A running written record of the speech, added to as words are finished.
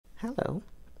Hello.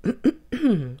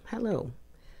 Hello.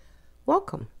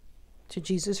 Welcome to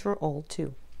Jesus for All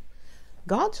Too.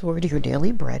 God's Word, your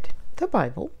daily bread, the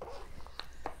Bible,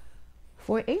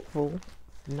 for April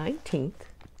 19th,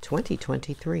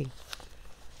 2023.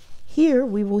 Here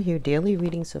we will hear daily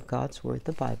readings of God's Word,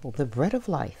 the Bible, the bread of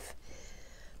life,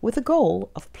 with the goal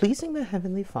of pleasing the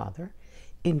Heavenly Father,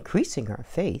 increasing our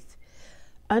faith,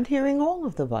 and hearing all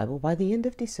of the Bible by the end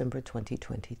of December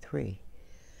 2023.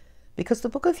 Because the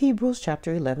book of Hebrews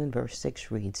chapter 11 verse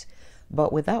 6 reads,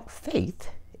 "But without faith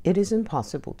it is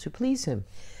impossible to please him.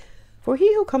 For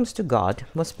he who comes to God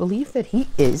must believe that he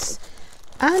is,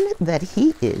 and that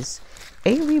he is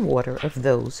a rewarder of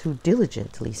those who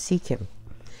diligently seek him."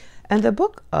 And the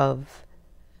book of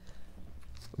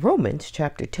Romans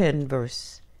chapter 10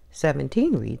 verse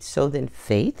 17 reads, "So then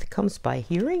faith comes by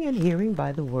hearing, and hearing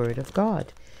by the word of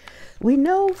God." We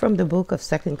know from the book of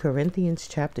 2 Corinthians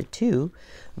chapter 2,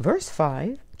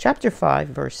 chapter 5,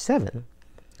 verse 7,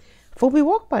 "For we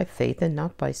walk by faith and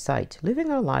not by sight, living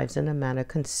our lives in a manner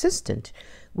consistent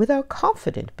with our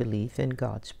confident belief in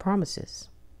God's promises."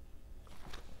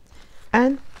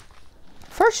 And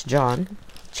 1 John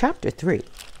chapter 3,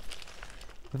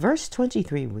 verse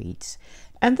 23 reads,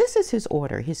 "And this is his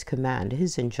order, his command,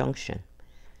 his injunction,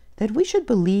 that we should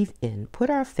believe in, put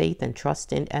our faith and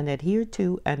trust in, and adhere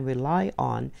to, and rely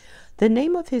on the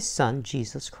name of his Son,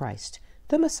 Jesus Christ,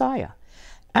 the Messiah,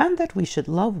 and that we should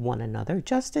love one another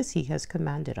just as he has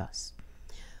commanded us.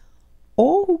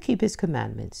 All who keep his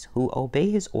commandments, who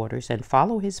obey his orders and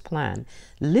follow his plan,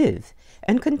 live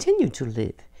and continue to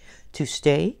live, to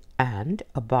stay and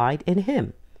abide in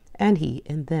him, and he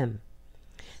in them.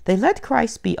 They let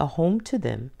Christ be a home to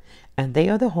them, and they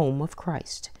are the home of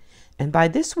Christ. And by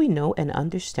this we know and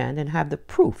understand and have the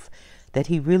proof that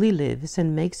he really lives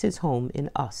and makes his home in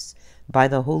us by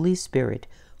the Holy Spirit,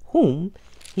 whom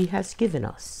he has given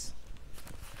us."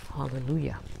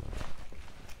 Hallelujah.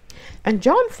 And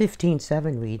John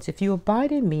 15:7 reads, "If you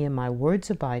abide in me and my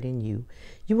words abide in you,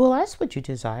 you will ask what you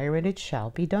desire, and it shall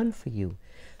be done for you.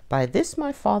 By this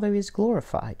my Father is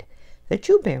glorified, that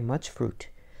you bear much fruit,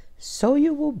 so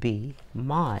you will be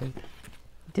my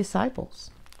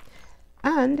disciples."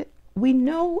 And we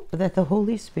know that the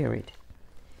Holy Spirit,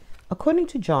 according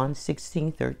to John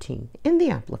 16:13, in the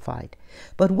Amplified,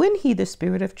 "But when he, the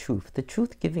Spirit of truth, the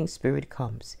truth-giving Spirit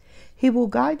comes, he will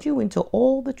guide you into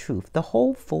all the truth, the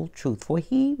whole full truth, for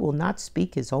he will not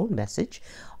speak his own message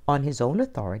on his own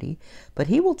authority, but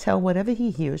he will tell whatever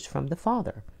he hears from the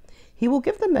Father. He will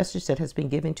give the message that has been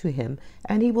given to him,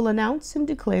 and he will announce and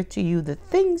declare to you the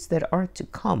things that are to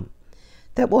come,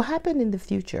 that will happen in the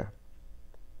future."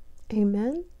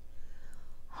 Amen.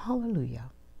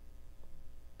 Hallelujah.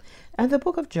 And the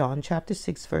book of John, chapter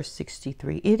 6, verse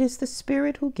 63, "It is the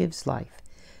Spirit who gives life.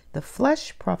 The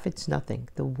flesh profits nothing.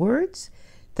 The words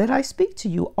that I speak to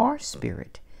you are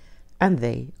spirit, and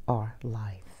they are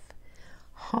life."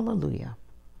 Hallelujah.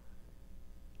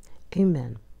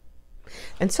 Amen.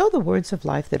 And so the words of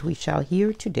life that we shall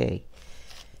hear today,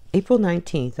 April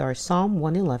 19th, are Psalm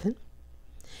 111.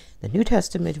 The New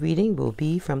Testament reading will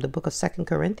be from the book of 2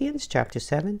 Corinthians, chapter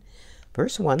 7,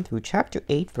 verse 1 through chapter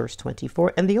 8, verse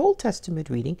 24. And the Old Testament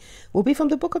reading will be from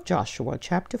the book of Joshua,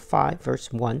 chapter 5,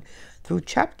 verse 1 through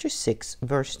chapter 6,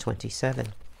 verse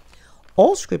 27.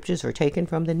 All scriptures are taken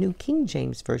from the New King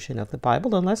James Version of the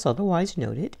Bible, unless otherwise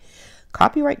noted.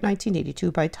 Copyright 1982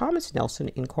 by Thomas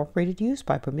Nelson, Incorporated, used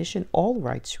by permission, all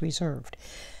rights reserved.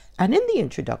 And in the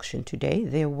introduction today,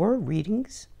 there were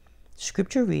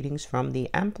scripture readings from the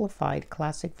Amplified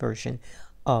Classic Version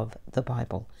of the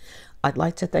Bible. I'd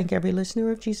like to thank every listener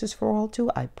of Jesus for All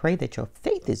Too. I pray that your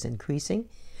faith is increasing,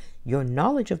 your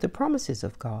knowledge of the promises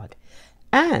of God,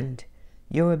 and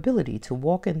your ability to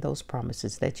walk in those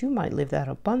promises, that you might live that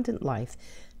abundant life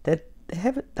that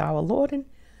our Lord and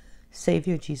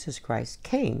Savior Jesus Christ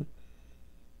came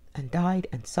and died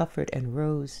and suffered and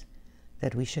rose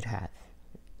that we should have,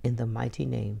 in the mighty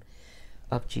name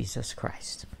of Jesus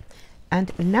Christ.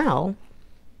 And now,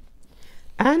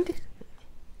 and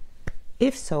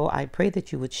if so, I pray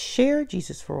that you would share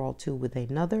Jesus for All Too with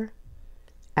another,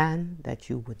 and that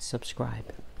you would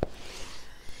subscribe.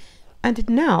 And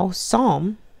now,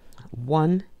 Psalm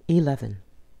 111.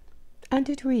 And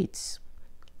it reads,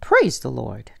 "Praise the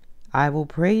Lord. I will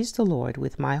praise the Lord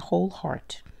with my whole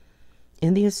heart,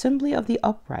 in the assembly of the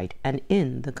upright and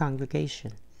in the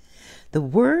congregation. The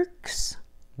works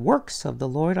of the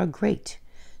Lord are great,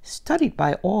 studied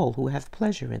by all who have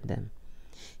pleasure in them.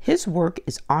 His work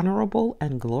is honorable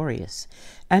and glorious,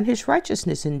 and his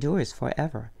righteousness endures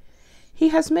forever. He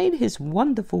has made his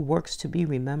wonderful works to be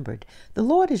remembered. The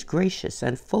Lord is gracious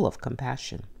and full of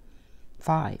compassion.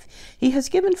 5. He has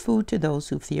given food to those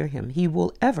who fear him. He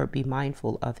will ever be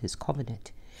mindful of his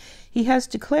covenant. He has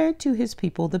declared to his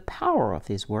people the power of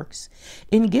his works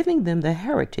in giving them the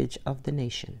heritage of the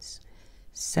nations.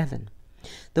 7.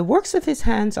 The works of his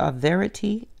hands are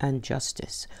verity and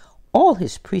justice. All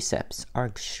his precepts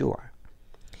are sure.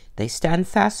 They stand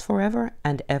fast forever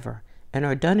and ever, and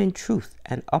are done in truth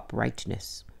and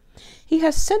uprightness. He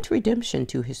has sent redemption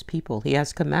to his people. He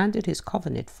has commanded his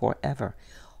covenant forever.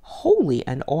 Holy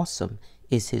and awesome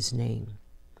is his name.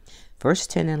 Verse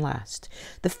 10 and last.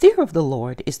 The fear of the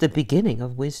Lord is the beginning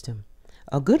of wisdom.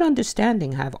 A good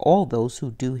understanding have all those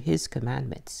who do his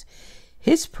commandments.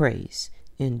 His praise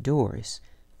endures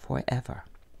forever.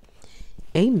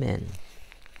 Amen.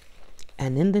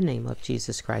 And in the name of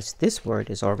Jesus Christ, this word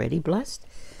is already blessed.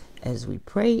 As we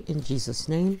pray in Jesus'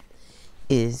 name,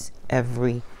 is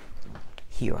every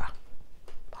hearer.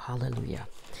 Hallelujah.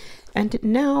 And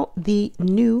now the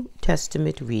New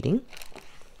Testament reading,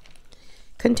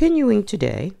 continuing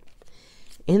today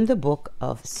in the book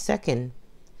of 2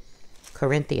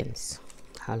 Corinthians.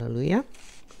 Hallelujah.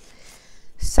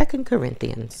 2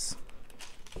 Corinthians.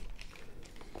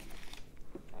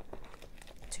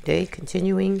 Today,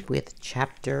 continuing with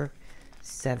chapter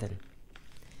 7.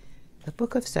 The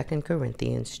book of 2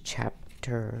 Corinthians,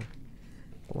 chapter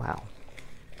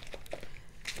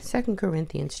 2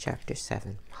 Corinthians, chapter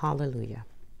 7. Hallelujah.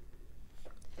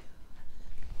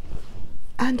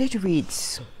 And it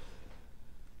reads,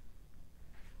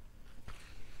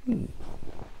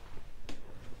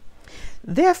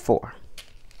 Therefore,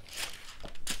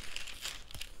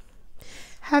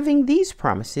 having these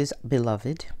promises,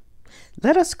 beloved,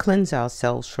 let us cleanse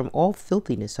ourselves from all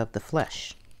filthiness of the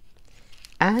flesh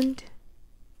and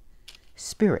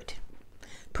spirit,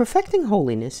 perfecting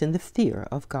holiness in the fear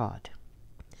of God.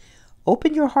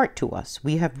 Open your heart to us.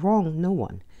 We have wronged no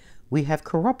one. We have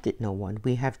corrupted no one.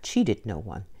 We have cheated no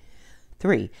one.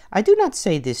 3. I do not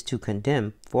say this to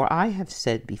condemn, for I have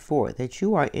said before that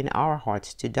you are in our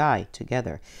hearts to die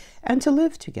together and to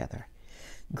live together.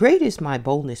 Great is my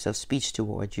boldness of speech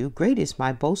toward you. Great is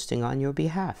my boasting on your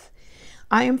behalf.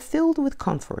 I am filled with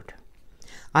comfort.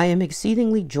 I am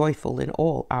exceedingly joyful in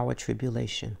all our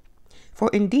tribulation. For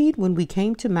indeed, when we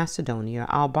came to Macedonia,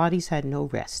 our bodies had no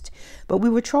rest, but we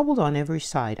were troubled on every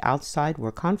side. Outside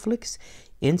were conflicts,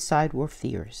 inside were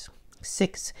fears.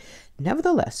 6.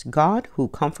 Nevertheless, God, who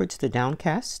comforts the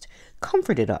downcast,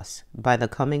 comforted us by the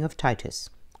coming of Titus.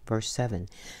 Verse 7.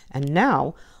 And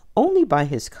now, only by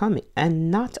his coming,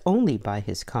 and not only by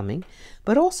his coming,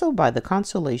 but also by the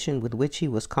consolation with which he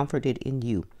was comforted in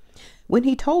you, when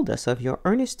he told us of your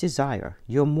earnest desire,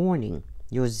 your mourning,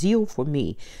 your zeal for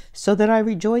me, so that I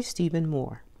rejoiced even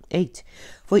more. 8.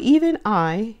 For even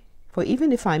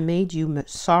if I made you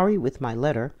sorry with my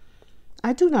letter,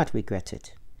 I do not regret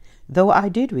it, though I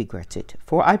did regret it,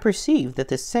 for I perceive that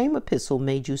the same epistle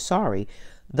made you sorry,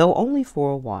 though only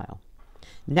for a while.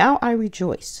 Now I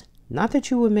rejoice, not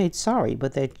that you were made sorry,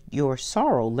 but that your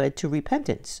sorrow led to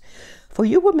repentance. For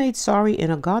you were made sorry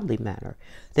in a godly manner,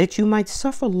 that you might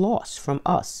suffer loss from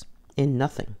us in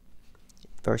nothing.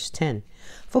 Verse 10.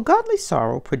 For godly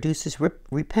sorrow produces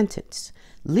repentance,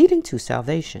 leading to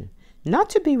salvation,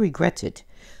 not to be regretted,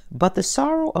 but the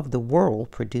sorrow of the world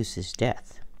produces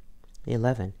death.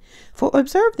 11. For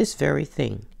observe this very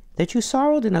thing, that you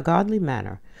sorrowed in a godly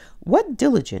manner. What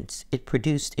diligence it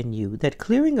produced in you, that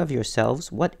clearing of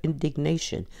yourselves, what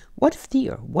indignation, what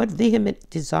fear, what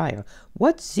vehement desire,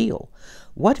 what zeal,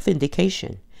 what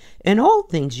vindication. In all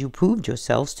things you proved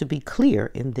yourselves to be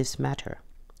clear in this matter.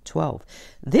 12.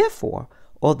 Therefore,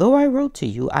 although I wrote to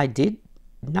you, I did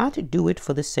not do it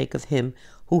for the sake of him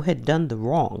who had done the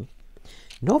wrong,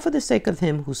 nor for the sake of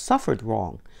him who suffered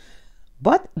wrong,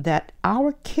 but that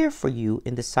our care for you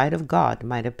in the sight of God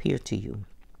might appear to you.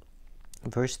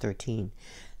 Verse 13.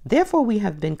 Therefore we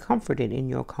have been comforted in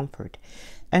your comfort,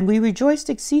 and we rejoiced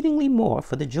exceedingly more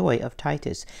for the joy of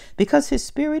Titus, because his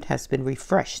spirit has been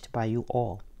refreshed by you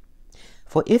all.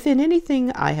 For if in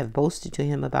anything I have boasted to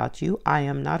him about you, I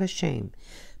am not ashamed.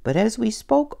 But as we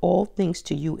spoke all things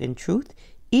to you in truth,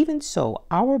 even so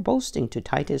our boasting to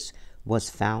Titus was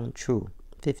found true.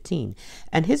 15.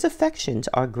 And his affections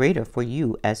are greater for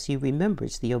you, as he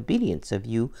remembers the obedience of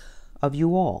you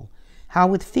all, how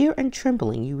with fear and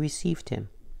trembling you received him.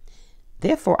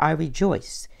 Therefore I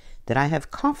rejoice that I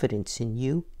have confidence in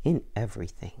you in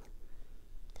everything.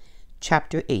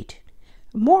 Chapter 8.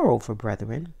 Moreover,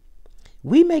 brethren,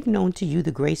 we make known to you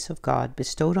the grace of God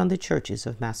bestowed on the churches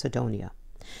of Macedonia,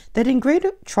 that in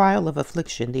greater trial of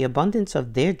affliction the abundance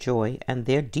of their joy and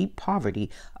their deep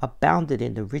poverty abounded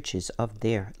in the riches of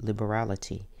their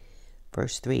liberality.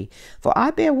 Verse 3, for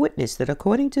I bear witness that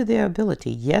according to their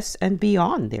ability, yes, and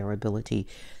beyond their ability,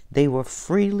 they were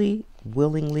freely,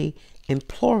 willingly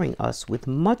imploring us with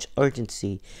much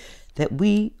urgency that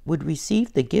we would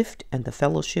receive the gift and the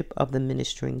fellowship of the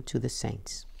ministering to the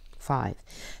saints. 5,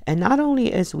 and not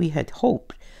only as we had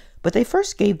hoped, but they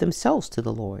first gave themselves to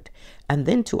the Lord, and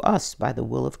then to us by the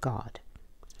will of God.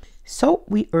 So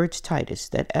we urge Titus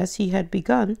that as he had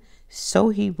begun, so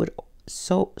he would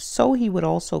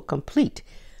also complete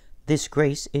this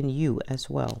grace in you as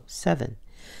well. 7.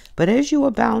 But as you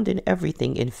abound in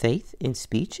everything, in faith, in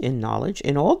speech, in knowledge,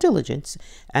 in all diligence,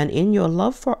 and in your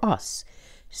love for us,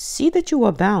 see that you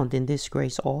abound in this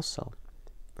grace also.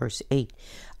 Verse 8.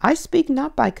 I speak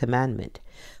not by commandment,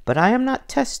 but I am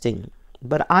testing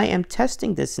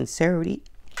the sincerity.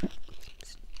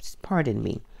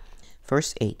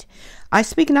 Verse 8. I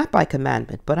speak not by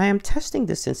commandment, but I am testing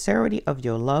the sincerity of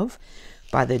your love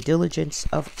by the diligence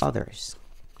of others.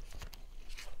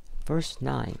 Verse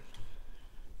 9.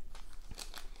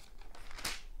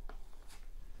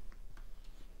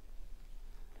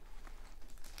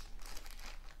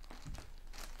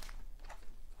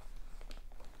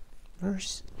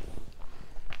 Verse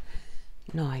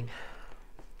 9.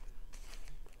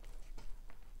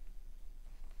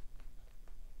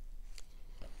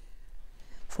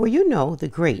 For you know the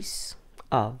grace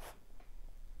of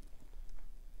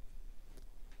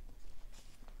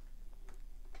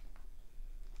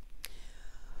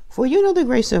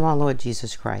our Lord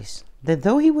Jesus Christ, that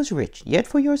though he was rich, yet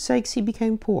for your sakes he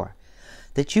became poor,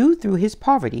 that you through his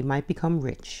poverty might become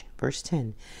rich. Verse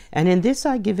 10. And in this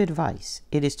I give advice.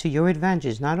 It is to your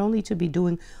advantage not only to be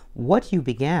doing what you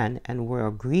began and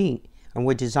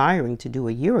were desiring to do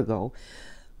a year ago,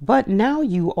 but now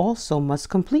you also must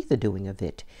complete the doing of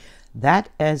it, that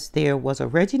as there was a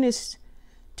readiness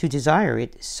to desire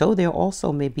it, so there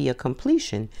also may be a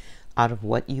completion out of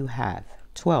what you have.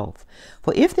 12.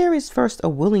 For if there is first a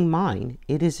willing mind,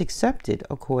 it is accepted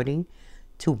according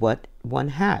to what one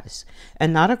has,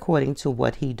 and not according to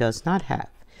what he does not have.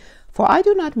 For I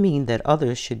do not mean that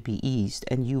others should be eased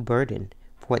and you burdened.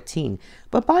 14.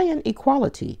 But by an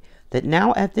equality, that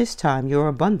now at this time your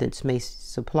abundance may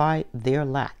supply their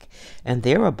lack, and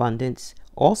their abundance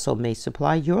also may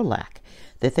supply your lack,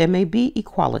 that there may be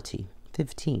equality.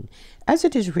 15. As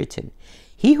it is written,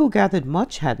 he who gathered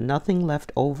much had nothing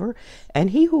left over, and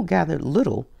he who gathered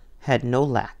little had no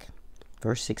lack.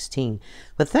 Verse 16.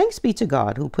 But thanks be to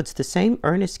God, who puts the same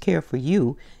earnest care for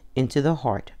you into the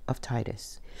heart of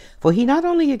Titus. For he not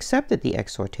only accepted the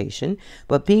exhortation,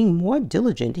 but being more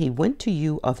diligent, he went to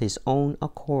you of his own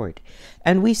accord.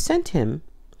 And we sent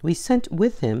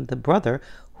with him the brother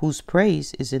whose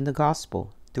praise is in the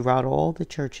gospel throughout all the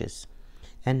churches.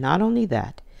 And not only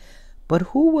that, but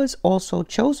who was also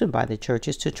chosen by the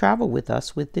churches to travel with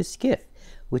us with this gift,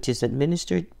 which is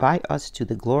administered by us to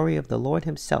the glory of the Lord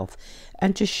himself,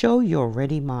 and to show your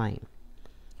ready mind.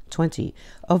 20.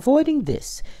 Avoiding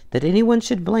this, that anyone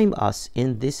should blame us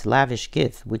in this lavish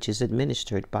gift which is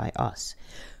administered by us,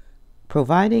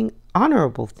 providing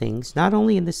honorable things not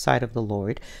only in the sight of the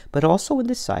Lord, but also in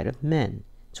the sight of men.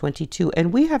 22.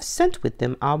 And we have sent with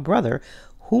them our brother,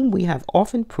 whom we have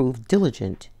often proved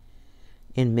diligent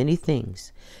in many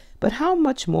things, but how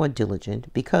much more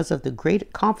diligent because of the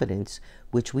great confidence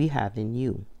which we have in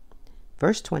you.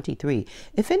 Verse 23,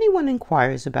 if anyone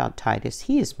inquires about Titus,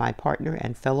 he is my partner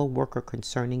and fellow worker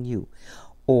concerning you.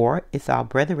 Or if our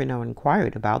brethren are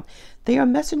inquired about, they are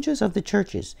messengers of the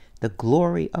churches, the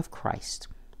glory of Christ.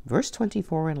 Verse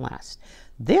 24 and last,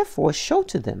 therefore show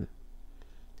to them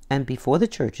and before the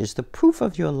churches the proof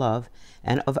of your love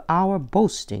and of our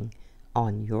boasting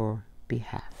on your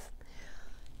behalf.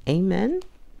 Amen.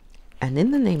 And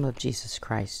in the name of Jesus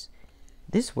Christ,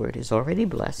 this word is already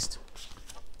blessed.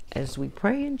 As we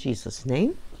pray in Jesus'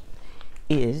 name,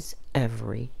 is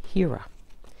every hearer.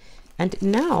 And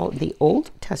now the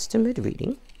Old Testament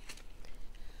reading,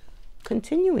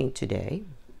 continuing today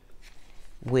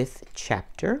with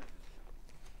chapter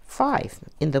 5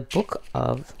 in the book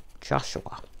of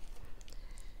Joshua.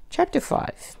 Chapter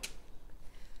 5,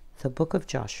 the book of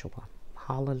Joshua.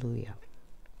 Hallelujah.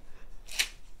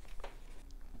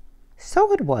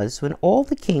 So it was when all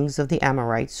the kings of the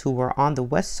Amorites who were on the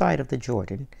west side of the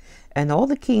Jordan, and all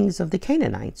the kings of the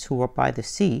Canaanites who were by the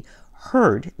sea,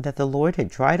 heard that the Lord had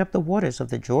dried up the waters of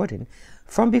the Jordan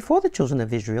from before the children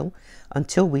of Israel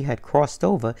until we had crossed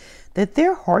over, that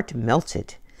their heart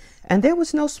melted, and there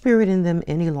was no spirit in them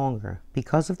any longer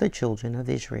because of the children of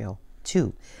Israel.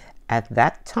 2. At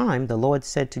that time the Lord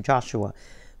said to Joshua,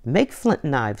 make flint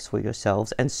knives for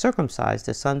yourselves and circumcise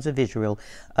the sons of Israel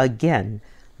again,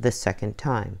 the second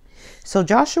time. So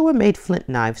Joshua made flint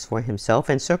knives for himself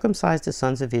and circumcised the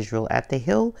sons of Israel at the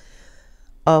hill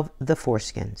of the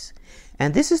foreskins.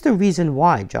 And this is the reason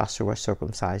why Joshua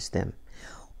circumcised them.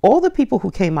 All the people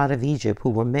who came out of Egypt, who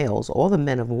were males, all the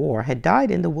men of war, had died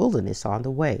in the wilderness on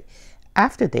the way,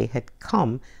 after they had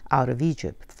come out of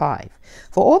Egypt. 5.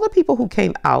 For all the people who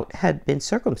came out had been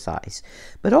circumcised,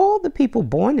 but all the people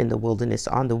born in the wilderness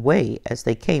on the way as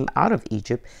they came out of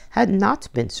Egypt had not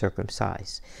been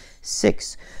circumcised.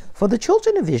 6. For the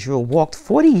children of Israel walked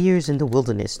 40 years in the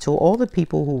wilderness till all the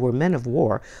people who were men of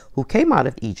war who came out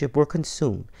of Egypt were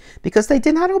consumed, because they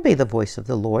did not obey the voice of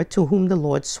the Lord, to whom the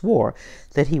Lord swore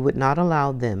that he would not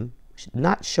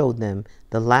not show them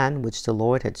the land which the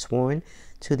Lord had sworn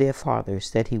to their fathers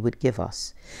that he would give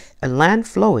us, a land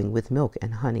flowing with milk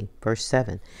and honey. Verse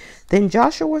 7. Then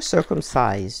Joshua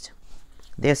circumcised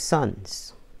their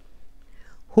sons,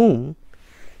 whom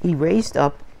he raised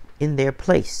up in their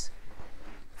place,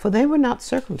 for they were not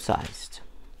circumcised.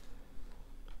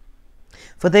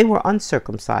 For they were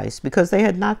uncircumcised, because they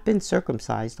had not been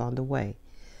circumcised on the way.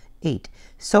 8.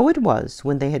 So it was,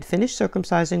 when they had finished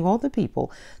circumcising all the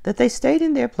people, that they stayed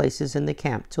in their places in the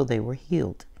camp till they were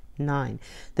healed. 9.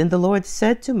 Then the Lord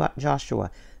said to Joshua,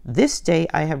 This day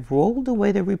I have rolled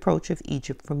away the reproach of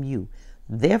Egypt from you.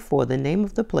 Therefore the name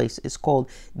of the place is called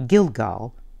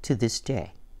Gilgal to this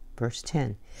day. Verse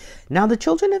 10. Now the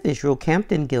children of Israel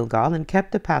camped in Gilgal and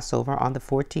kept the Passover on the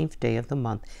 14th day of the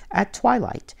month at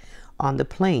twilight on the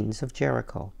plains of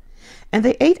Jericho. And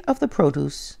they ate of the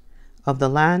produce of the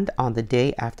land on the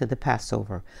day after the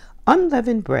Passover,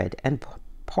 unleavened bread and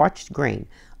parched grain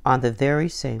on the very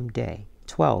same day.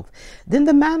 12. Then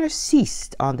the manna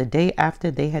ceased on the day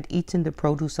after they had eaten the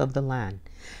produce of the land.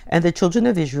 And the children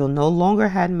of Israel no longer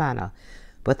had manna,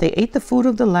 but they ate the food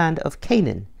of the land of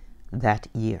Canaan that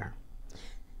year.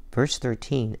 Verse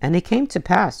 13. And it came to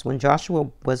pass, when Joshua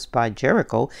was by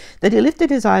Jericho, that he lifted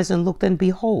his eyes and looked, and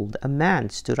behold, a man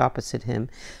stood opposite him,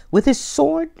 with his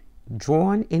sword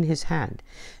drawn in his hand.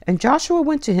 And Joshua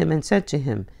went to him and said to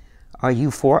him, Are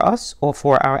you for us or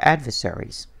for our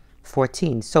adversaries?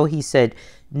 14. So he said,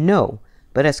 No,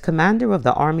 but as commander of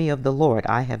the army of the Lord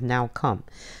I have now come.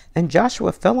 And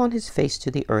Joshua fell on his face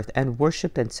to the earth and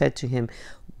worshipped and said to him,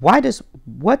 What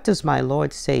does my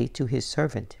Lord say to his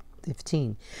servant?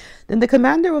 15. Then the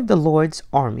commander of the Lord's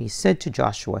army said to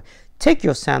Joshua, Take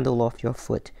your sandal off your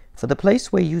foot, for the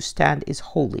place where you stand is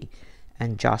holy.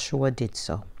 And Joshua did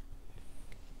so.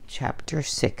 Chapter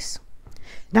 6.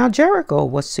 Now Jericho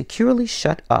was securely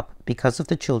shut up because of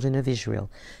the children of Israel.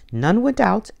 None went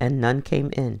out and none came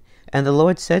in. And the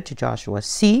Lord said to Joshua,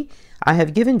 See, I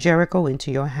have given Jericho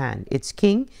into your hand, its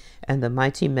king and the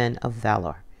mighty men of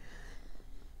valor.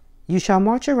 You shall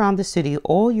march around the city,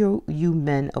 all you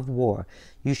men of war.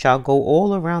 You shall go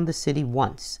all around the city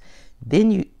once.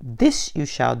 This you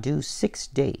shall do 6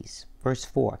 days. Verse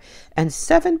 4. And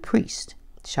 7 priests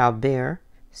shall bear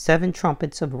 7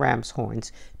 trumpets of ram's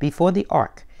horns before the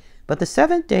ark. But the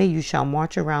 7th day you shall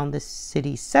march around the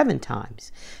city 7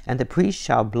 times, and the priests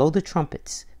shall blow the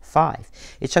trumpets. 5.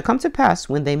 It shall come to pass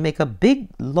when they make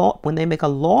a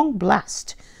long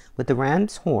blast with the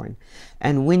ram's horn,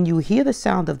 and when you hear the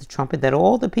sound of the trumpet, that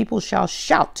all the people shall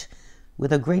shout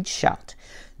with a great shout.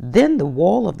 Then the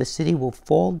wall of the city will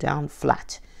fall down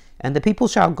flat, and the people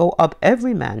shall go up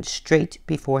every man straight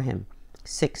before him.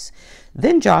 6.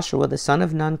 Then Joshua the son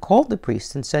of Nun called the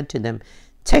priests and said to them,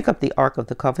 Take up the ark of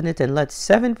the covenant, and let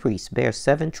 7 priests bear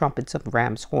 7 trumpets of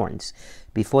ram's horns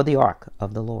before the ark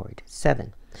of the Lord.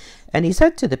 7. And he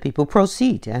said to the people,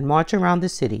 Proceed and march around the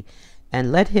city,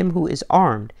 and let him who is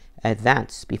armed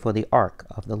advance before the ark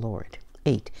of the Lord.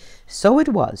 8. So it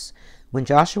was, when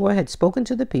Joshua had spoken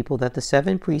to the people, that the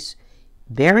 7 priests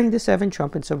bearing the 7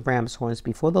 trumpets of ram's horns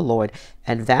before the Lord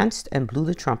advanced and blew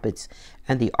the trumpets,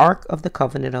 and the ark of the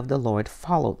covenant of the Lord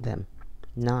followed them.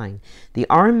 9. The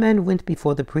armed men went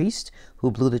before the priest,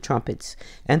 who blew the trumpets,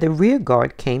 and the rear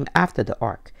guard came after the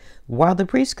ark, while the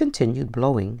priests continued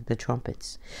blowing the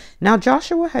trumpets. Now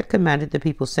Joshua had commanded the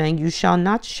people, saying, You shall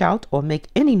not shout or make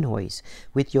any noise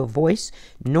with your voice,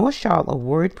 nor shall a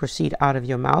word proceed out of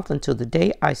your mouth until the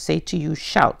day I say to you,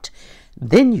 Shout.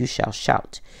 Then you shall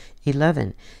shout.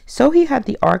 11. So he had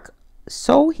the ark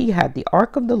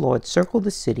of the Lord circle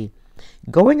the city,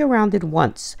 going around it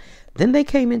once. Then they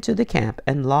came into the camp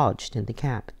and lodged in the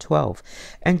camp. 12.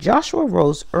 And Joshua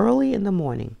rose early in the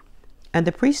morning, and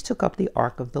the priests took up the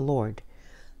ark of the Lord.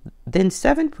 Then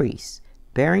 7 priests,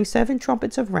 bearing 7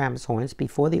 trumpets of ram's horns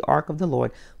before the ark of the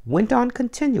Lord, went on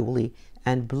continually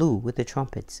and blew with the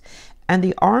trumpets. And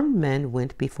the armed men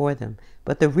went before them,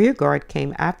 but the rear guard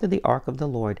came after the ark of the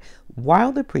Lord,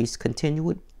 while the priests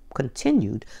continued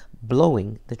continued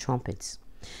blowing the trumpets.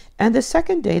 And the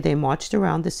second day they marched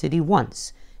around the city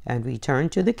once and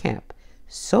returned to the camp.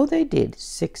 So they did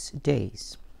 6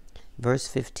 days. Verse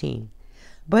 15.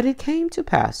 But it came to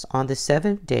pass on the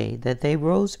 7th day that they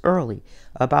rose early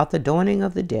about the dawning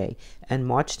of the day and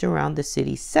marched around the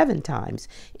city 7 times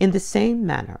in the same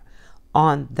manner.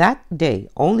 On that day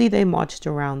only they marched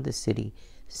around the city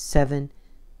 7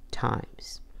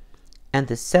 times. And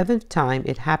the 7th time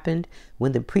it happened,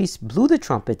 when the priests blew the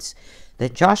trumpets,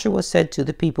 that Joshua said to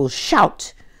the people,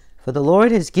 Shout, for the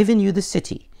Lord has given you the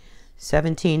city.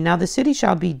 17. Now the city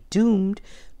shall be doomed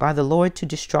by the Lord to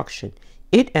destruction,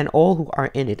 it and all who are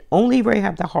in it. Only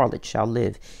Rahab the harlot shall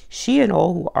live, she and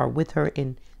all who are with her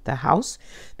in the house,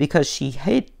 because she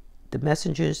hid the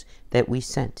messengers that we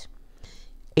sent.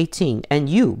 18. And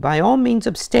you, by all means,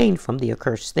 abstain from the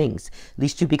accursed things,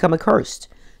 lest you become accursed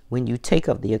when you take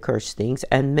of the accursed things,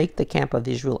 and make the camp of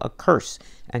Israel a curse,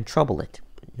 and trouble it.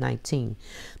 19.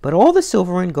 But all the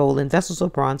silver and gold and vessels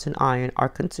of bronze and iron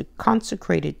are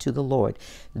consecrated to the Lord.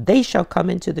 They shall come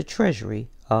into the treasury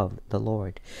of the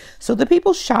Lord. So the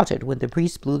people shouted when the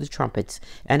priests blew the trumpets.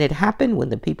 And it happened, when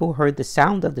the people heard the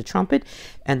sound of the trumpet,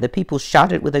 and the people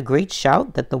shouted with a great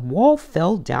shout, that the wall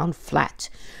fell down flat.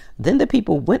 Then the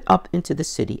people went up into the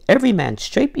city, every man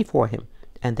straight before him,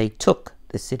 and they took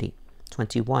the city.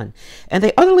 21. And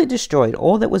they utterly destroyed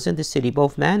all that was in the city,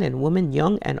 both man and woman,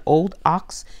 young and old,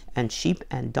 ox and sheep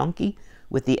and donkey,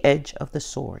 with the edge of the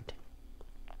sword.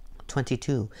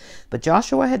 22. But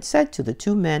Joshua had said to the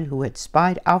 2 men who had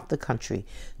spied out the country,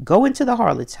 Go into the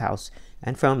harlot's house,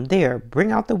 and from there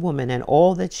bring out the woman and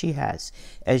all that she has,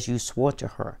 as you swore to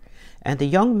her. And the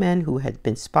young men who had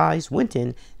been spies went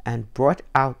in and brought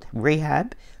out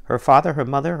Rahab, her father, her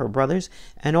mother, her brothers,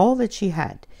 and all that she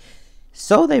had.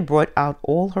 So they brought out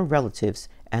all her relatives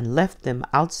and left them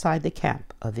outside the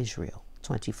camp of Israel.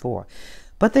 24.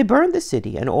 But they burned the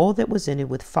city and all that was in it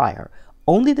with fire.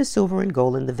 Only the silver and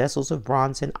gold and the vessels of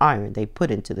bronze and iron they put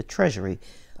into the treasury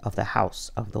of the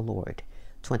house of the Lord.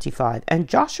 25. And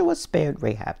Joshua spared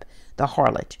Rahab, the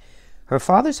harlot, her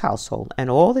father's household, and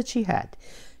all that she had.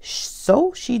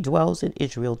 So she dwells in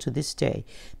Israel to this day,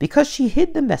 because she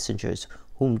hid the messengers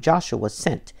whom Joshua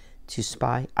sent to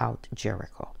spy out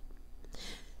Jericho.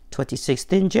 26.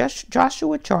 Then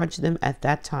Joshua charged them at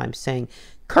that time, saying,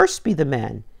 Cursed be the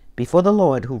man before the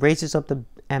Lord who raises up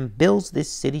and builds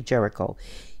this city Jericho.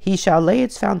 He shall lay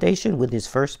its foundation with his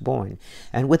firstborn,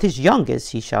 and with his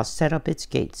youngest he shall set up its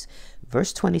gates.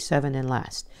 Verse 27 and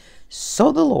last.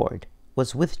 So the Lord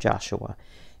was with Joshua,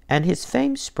 and his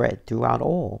fame spread throughout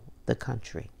all the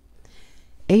country.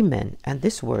 Amen. And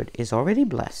this word is already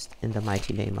blessed in the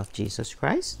mighty name of Jesus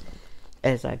Christ.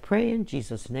 As I pray in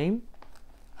Jesus' name,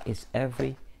 is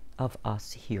every of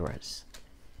us hearers.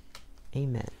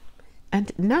 Amen.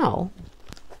 And now,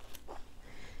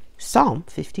 Psalm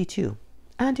 52.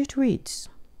 And it reads,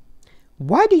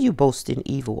 Why do you boast in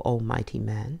evil, O mighty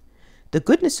man? The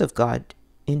goodness of God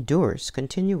endures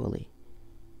continually.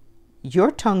 Your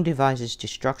tongue devises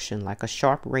destruction like a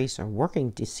sharp razor,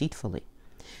 working deceitfully.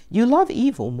 You love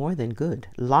evil more than good,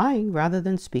 lying rather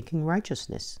than speaking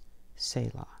righteousness.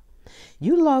 Selah.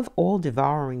 You love all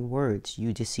devouring words,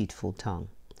 you deceitful tongue.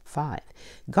 5.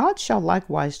 God shall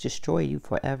likewise destroy you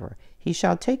forever. He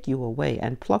shall take you away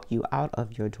and pluck you out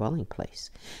of your dwelling place,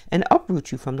 and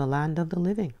uproot you from the land of the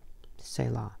living.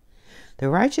 Selah. The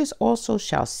righteous also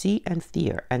shall see and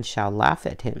fear, and shall laugh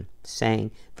at him,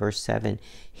 saying, verse 7,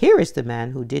 Here is the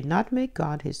man who did not make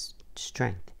God his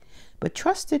strength, but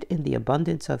trusted in the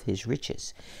abundance of his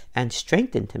riches, and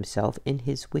strengthened himself in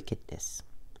his wickedness.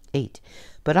 8.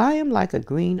 But I am like a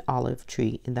green olive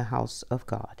tree in the house of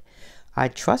God. I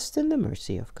trust in the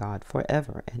mercy of God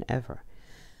forever and ever.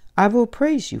 I will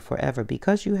praise you forever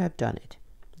because you have done it.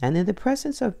 And in the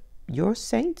presence of your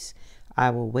saints, I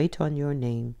will wait on your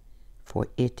name, for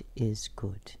it is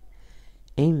good.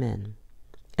 Amen.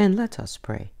 And let us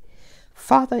pray.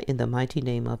 Father, in the mighty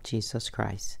name of Jesus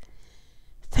Christ,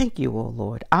 thank you, O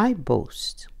Lord. I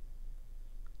boast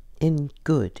in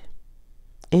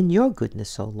your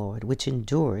goodness, O Lord, which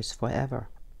endures forever.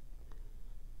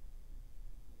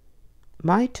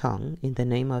 My tongue, in the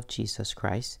name of Jesus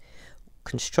Christ,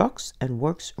 constructs and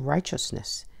works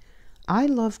righteousness. I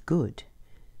love good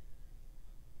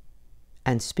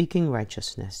and speaking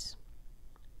righteousness.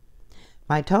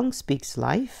 My tongue speaks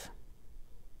life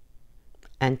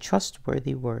and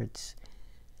trustworthy words.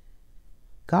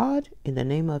 God, in the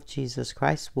name of Jesus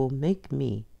Christ, will make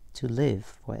me to live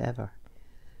forever.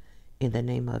 In the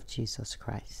name of Jesus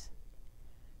Christ.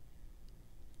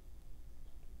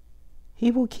 He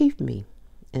will keep me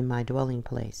in my dwelling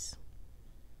place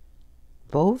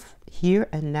both here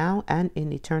and now and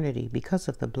in eternity, because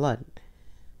of the blood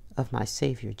of my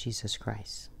Savior, Jesus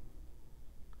Christ.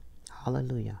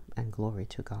 Hallelujah and glory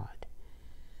to God.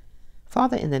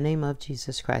 Father, in the name of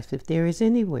Jesus Christ, if there is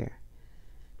anywhere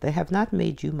that have not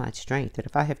made you my strength, that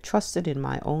if I have trusted in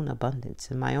my own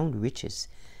abundance and my own riches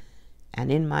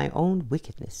and in my own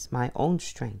wickedness, my own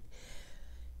strength,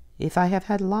 if I have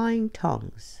had lying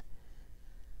tongues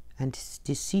and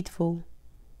deceitful,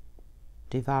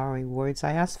 devouring words,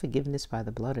 I ask forgiveness by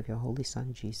the blood of your Holy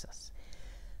Son, Jesus.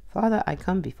 Father, I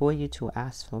come before you to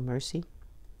ask for mercy.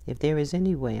 If there is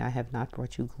any way I have not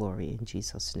brought you glory, in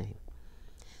Jesus' name,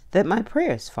 that my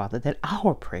prayers, Father, that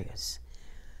our prayers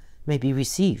may be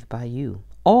received by you,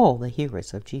 all the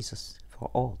hearers of Jesus, for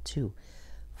all too.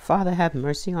 Father, have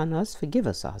mercy on us, forgive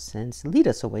us our sins, lead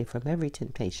us away from every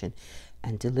temptation,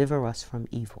 and deliver us from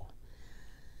evil.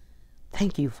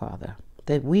 Thank you, Father,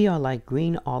 that we are like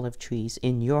green olive trees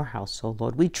in your house, O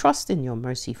Lord. We trust in your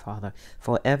mercy, Father,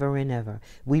 forever and ever.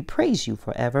 We praise you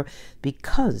forever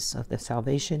because of the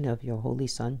salvation of your Holy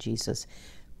Son, Jesus,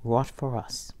 wrought for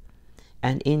us.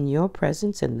 And in your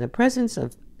presence, and in the presence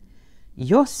of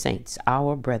your saints,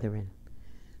 our brethren,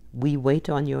 we wait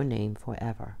on your name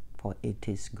forever, for it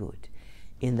is good.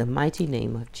 In the mighty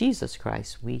name of Jesus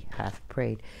Christ, we have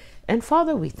prayed. And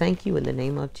Father, we thank you in the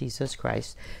name of Jesus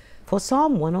Christ for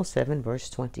Psalm 107, verse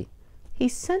 20. He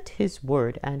sent his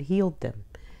word and healed them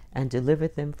and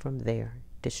delivered them from their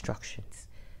destructions.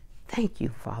 Thank you,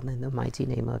 Father, in the mighty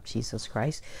name of Jesus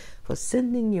Christ, for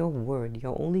sending your word,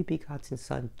 your only begotten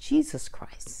Son, Jesus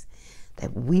Christ,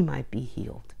 that we might be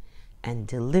healed and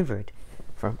delivered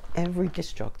from every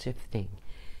destructive thing.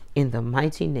 In the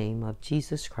mighty name of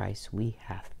Jesus Christ, we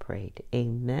have prayed.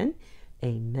 Amen,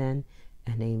 amen,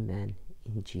 and amen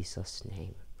in Jesus'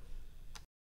 name.